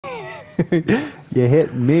You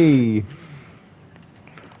hit me.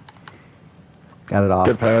 Got it off.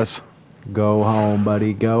 Good pass. Go home,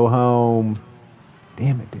 buddy. Go home.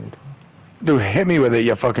 Damn it, dude. Dude, hit me with it,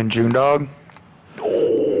 you fucking June dog.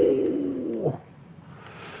 Oh.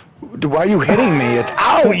 Dude, why are you hitting me? It's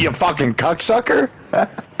out, you fucking cucksucker.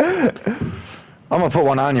 I'm gonna put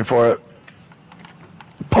one on you for it.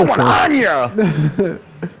 Put one on you!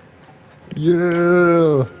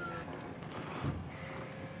 Yeah.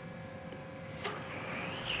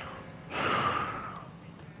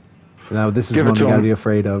 Now this is one we gotta be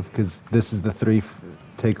afraid of because this is the 3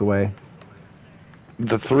 takeaway.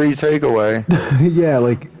 The 3 takeaway. Yeah,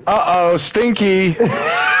 like. Uh-oh, stinky.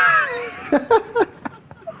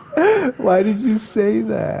 Why did you say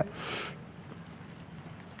that?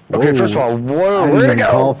 Okay, Whoa. first of all, whoa, I where'd didn't it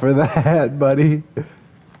go? call for that, buddy.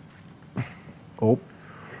 Oh.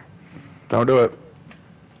 Don't do it.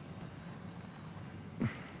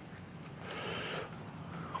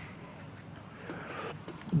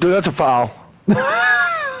 Dude, that's a foul.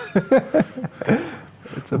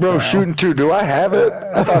 It's a Bro, foul. shooting 2. Do I have it?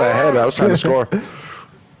 I thought I had it. I was trying to score.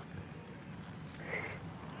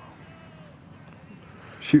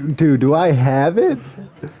 Shooting 2. Do I have it?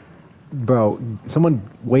 Bro, someone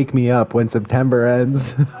wake me up when September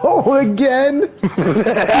ends. Oh, again?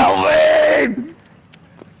 Help me!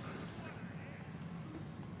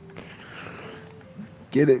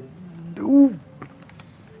 Get it. Ooh.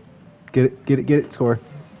 Get it, score.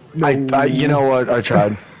 No. You know what? I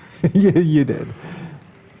tried. Yeah, you did.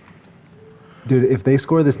 Dude, if they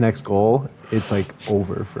score this next goal, it's like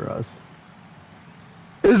over for us.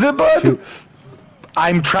 Is it, bud? Shoot.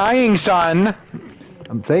 I'm trying, son.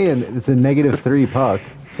 I'm saying it's a -3 puck.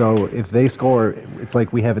 So if they score, it's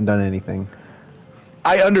like we haven't done anything.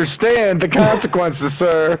 I understand the consequences,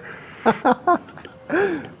 sir.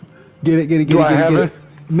 Get it. Do I have it?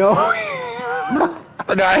 No.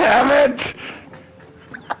 Do I have it?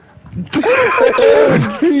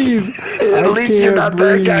 Breathe. At least you're not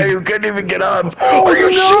that guy who couldn't even get up. Oh, Are you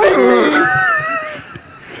shitting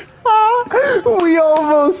me? We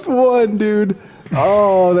almost won, dude.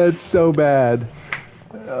 Oh, that's so bad.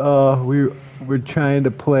 We're trying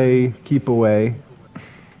to play keep away.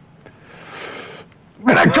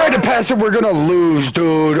 And I tried to pass it. We're gonna lose,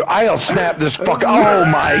 dude. I'll snap this fuck. Oh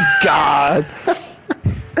my god.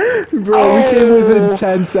 Bro, we came within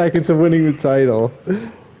 10 seconds of winning the title.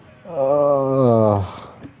 Oh,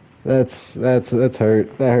 that's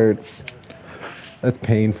hurt. That hurts. That's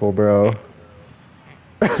painful, bro.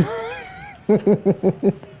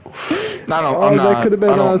 No, Oh, I'm not. that could have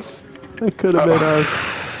been us. That could have been us.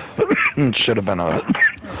 It should have been us.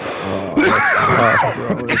 Oh, that's tough,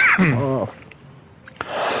 bro. That's tough.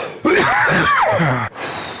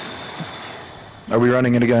 Are we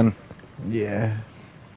running it again? Yeah.